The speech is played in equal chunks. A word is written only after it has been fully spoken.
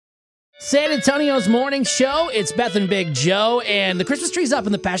San Antonio's morning show. It's Beth and Big Joe, and the Christmas tree's up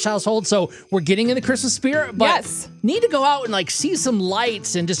in the Pesh household, so we're getting in the Christmas spirit, but need to go out and see some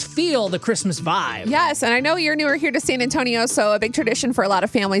lights and just feel the Christmas vibe. Yes, and I know you're newer here to San Antonio, so a big tradition for a lot of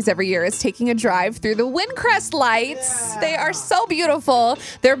families every year is taking a drive through the Windcrest lights. They are so beautiful.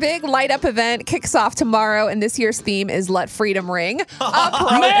 Their big light up event kicks off tomorrow, and this year's theme is Let Freedom Ring.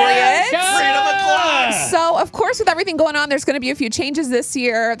 Appropriate. Freedom o'clock. So, of course, with everything going on, there's going to be a few changes this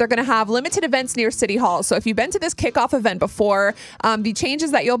year. They're going to have limited events near City Hall. So if you've been to this kickoff event before, the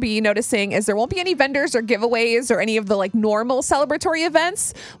changes that you'll be noticing is there won't be any vendors or giveaways or any of the normal celebratory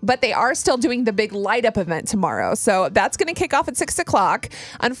events, but they are still doing the big light up event tomorrow. So that's going to kick off at 6 o'clock.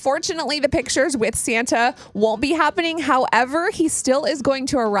 Unfortunately, the pictures with Santa won't be happening. However, he still is going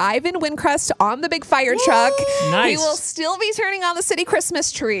to arrive in Windcrest on the big fire truck. Nice. He will still be turning on the city Christmas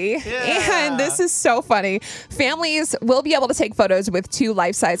tree. Yeah. And this is so funny. Families will be able to take photos with two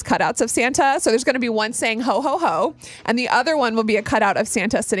life-size cutouts of Santa. So there's going to be one saying ho, ho, ho, and the other one will be a cutout of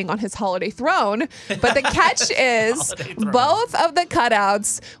Santa sitting on his holiday throne. But the catch is both of the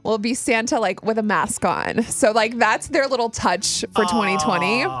cutouts will be Santa with a mask on. So that's their little touch for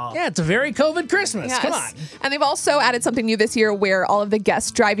 2020. Yeah, it's a very COVID Christmas. Yes. Come on. And they've also added something new this year where all of the guests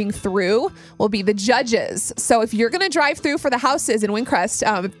driving through will be the judges. So if you're going to drive through for the houses in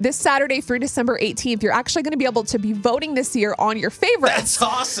Windcrest this Saturday through December 18th, you're actually going to be able to be voting this year on your favorites. That's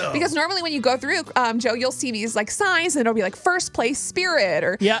awesome. Because normally when you go through, Joe, you'll see these signs and it'll be first place spirit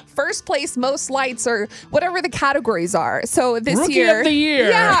or first place most lights or whatever the categories are. So this Rookie year. of the year.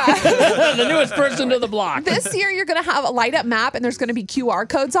 Yeah. The newest person to the block. This year, you're going to have a light up map and there's going to be QR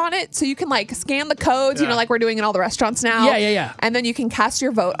codes on it. So you can scan the codes, like we're doing in all the restaurants now. Yeah. And then you can cast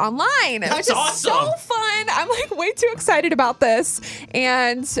your vote online, which is awesome. so fun. I'm way too excited about this.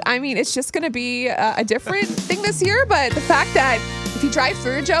 And I mean, it's just going to be a different thing this year. But the fact that if you drive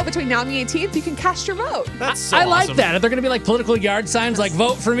through, Joe, between now and the 18th, you can cast your vote. That's so I like awesome. that. Are there going to be political yard signs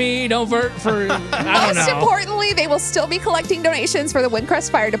vote for me, don't vote for, I don't Most know. importantly, they will still be collecting donations for the Windcrest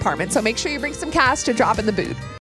Fire Department. So make sure you bring some cash to drop in the boot.